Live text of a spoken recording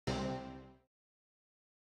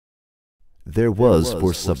There was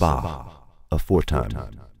for Saba,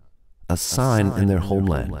 aforetime, a sign in their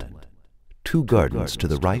homeland, 2 gardens to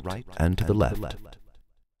the right and to the left.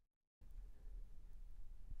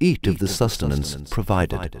 Eat of the sustenance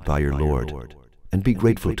provided by your Lord, and be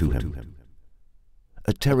grateful to him.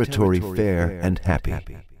 A territory fair and happy,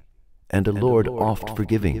 and a Lord oft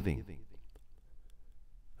forgiving.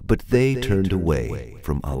 But they turned away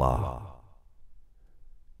from Allah,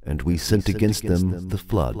 and we sent against them the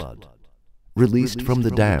flood, released from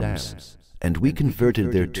the dams, and we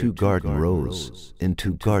converted their 2 garden rows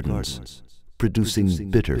into gardens, producing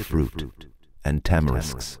bitter fruit and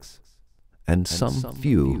tamarisks, and some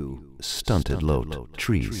few stunted lote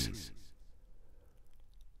trees.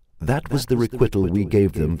 That was the requital we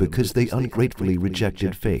gave them because they ungratefully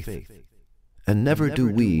rejected faith. And never do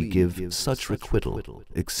we give such requital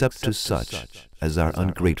except to such as are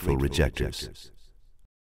ungrateful rejectors.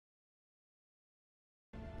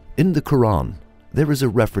 In the Quran, there is a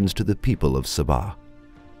reference to the people of Saba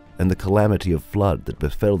and the calamity of flood that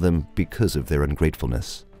befell them because of their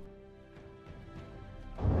ungratefulness.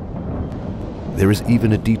 There is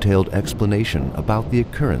even a detailed explanation about the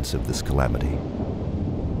occurrence of this calamity.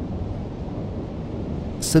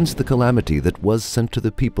 Since the calamity that was sent to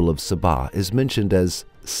the people of Saba is mentioned as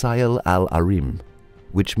Sayl al-Arim,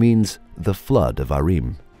 which means the flood of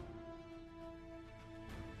Arim.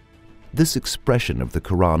 This expression of the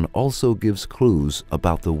Quran also gives clues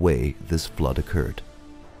about the way this flood occurred.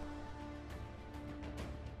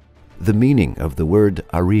 The meaning of the word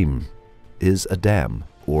Arim is a dam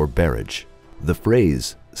or barrage. The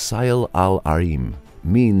phrase Sayl al-Arim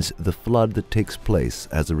means the flood that takes place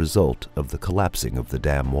as a result of the collapsing of the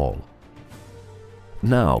dam wall.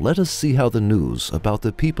 Now let us see how the news about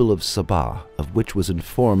the people of Saba, of which was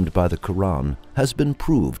informed by the Quran, has been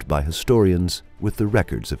proved by historians with the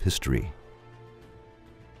records of history.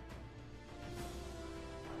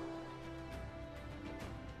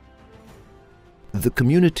 The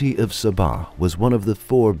community of Saba was one of the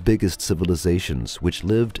 4 biggest civilizations which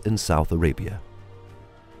lived in South Arabia.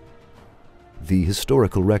 The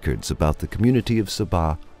historical records about the community of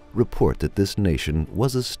Saba report that this nation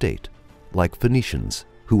was a state, like Phoenicians,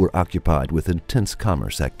 who were occupied with intense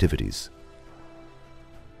commerce activities.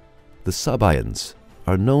 The Sabaeans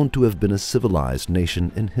are known to have been a civilized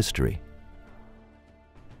nation in history.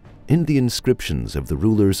 In the inscriptions of the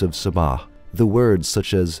rulers of Saba, the words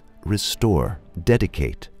such as restore,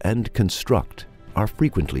 dedicate, and construct are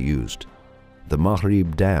frequently used. The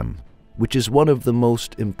Maghrib Dam, which is one of the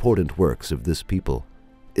most important works of this people,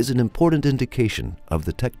 is an important indication of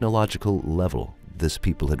the technological level this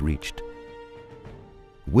people had reached.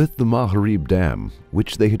 With the Maghrib Dam,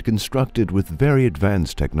 which they had constructed with very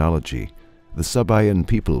advanced technology, the Sabaean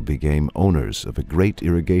people became owners of a great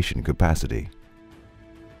irrigation capacity.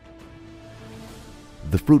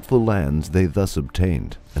 The fruitful lands they thus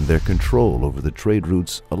obtained and their control over the trade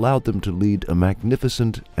routes allowed them to lead a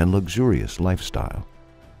magnificent and luxurious lifestyle.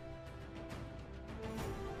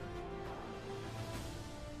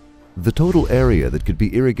 The total area that could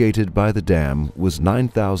be irrigated by the dam was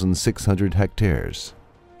 9,600 hectares,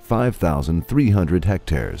 5,300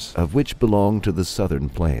 hectares of which belonged to the southern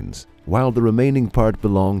plains, while the remaining part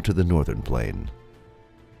belonged to the northern plain.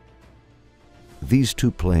 These 2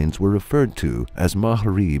 plains were referred to as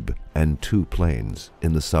Maghrib and 2 plains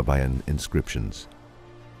in the Sabaean inscriptions.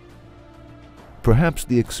 Perhaps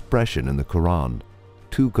the expression in the Quran,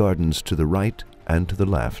 2 gardens to the right and to the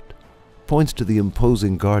left, points to the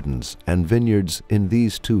imposing gardens and vineyards in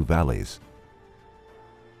these 2 valleys.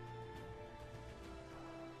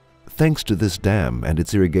 Thanks to this dam and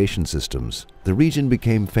its irrigation systems, the region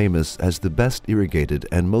became famous as the best irrigated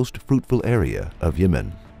and most fruitful area of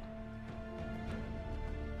Yemen.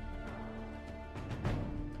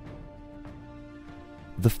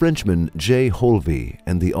 The Frenchman J. Holvey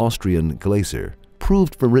and the Austrian Glaser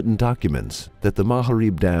proved from written documents that the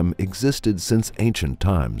Maghrib Dam existed since ancient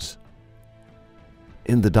times.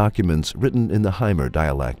 In the documents written in the Heimer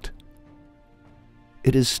dialect,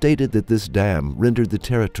 it is stated that this dam rendered the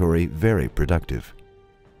territory very productive.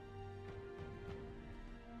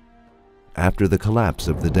 After the collapse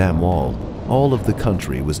of the dam wall, all of the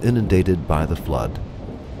country was inundated by the flood.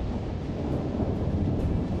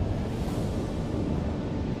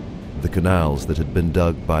 The canals that had been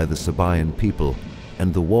dug by the Sabaean people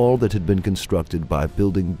and the wall that had been constructed by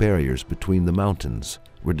building barriers between the mountains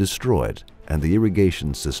were destroyed, and the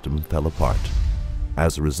irrigation system fell apart.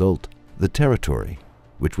 As a result, the territory,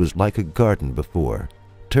 which was like a garden before,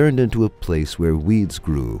 turned into a place where weeds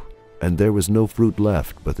grew, and there was no fruit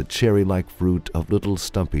left but the cherry-like fruit of little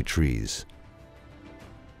stumpy trees.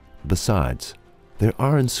 Besides, there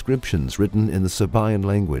are inscriptions written in the Sabaean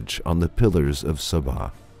language on the pillars of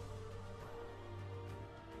Saba.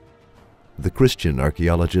 The Christian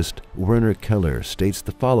archaeologist Werner Keller states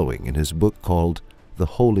the following in his book called The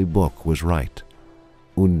Holy Book Was Right.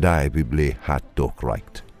 Und die Bibel hat doch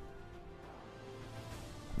recht.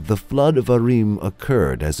 The flood of Arim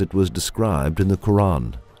occurred as it was described in the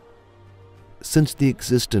Quran. Since the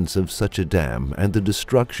existence of such a dam and the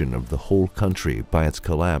destruction of the whole country by its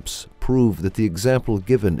collapse prove that the example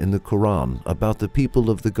given in the Quran about the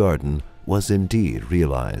people of the garden was indeed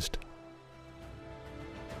realized.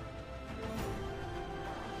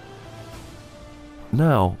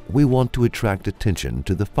 Now we want to attract attention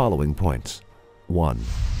to the following points. 1.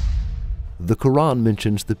 The Quran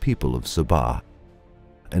mentions the people of Saba,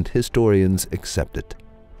 and historians accept it.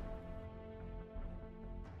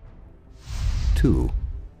 2.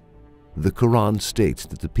 The Quran states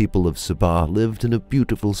that the people of Saba lived in a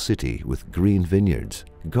beautiful city with green vineyards,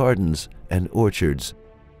 gardens, and orchards,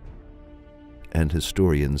 and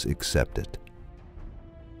historians accept it.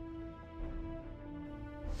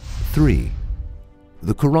 3.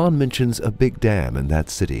 The Quran mentions a big dam in that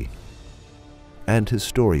city, and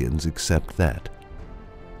historians accept that.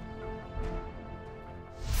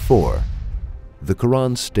 4. The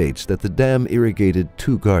Quran states that the dam irrigated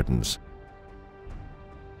 2 gardens,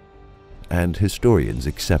 and historians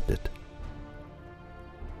accept it.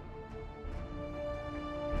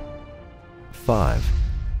 5.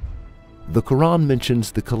 The Quran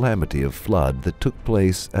mentions the calamity of flood that took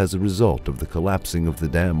place as a result of the collapsing of the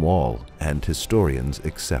dam wall, and historians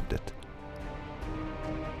accept it.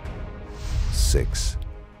 6.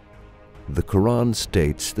 The Quran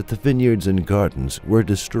states that the vineyards and gardens were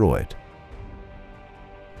destroyed,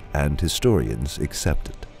 and historians accept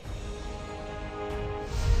it.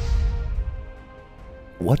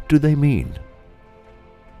 What do they mean?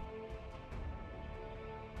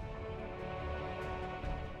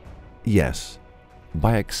 Yes,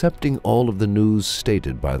 by accepting all of the news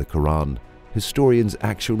stated by the Quran, historians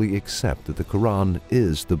actually accept that the Quran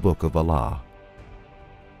is the Book of Allah.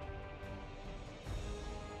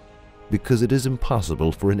 Because it is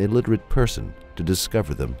impossible for an illiterate person to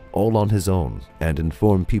discover them all on his own and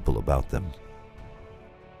inform people about them.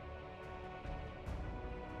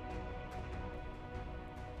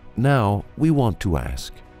 Now we want to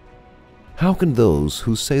ask, how can those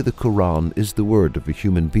who say the Quran is the word of a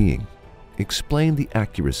human being explain the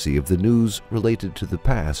accuracy of the news related to the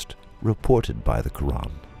past reported by the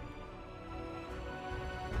Quran?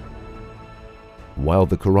 While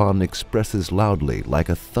the Quran expresses loudly like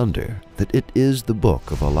a thunder that it is the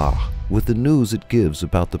book of Allah with the news it gives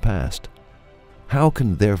about the past, how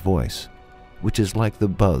can their voice, which is like the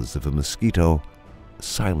buzz of a mosquito,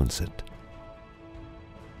 silence it?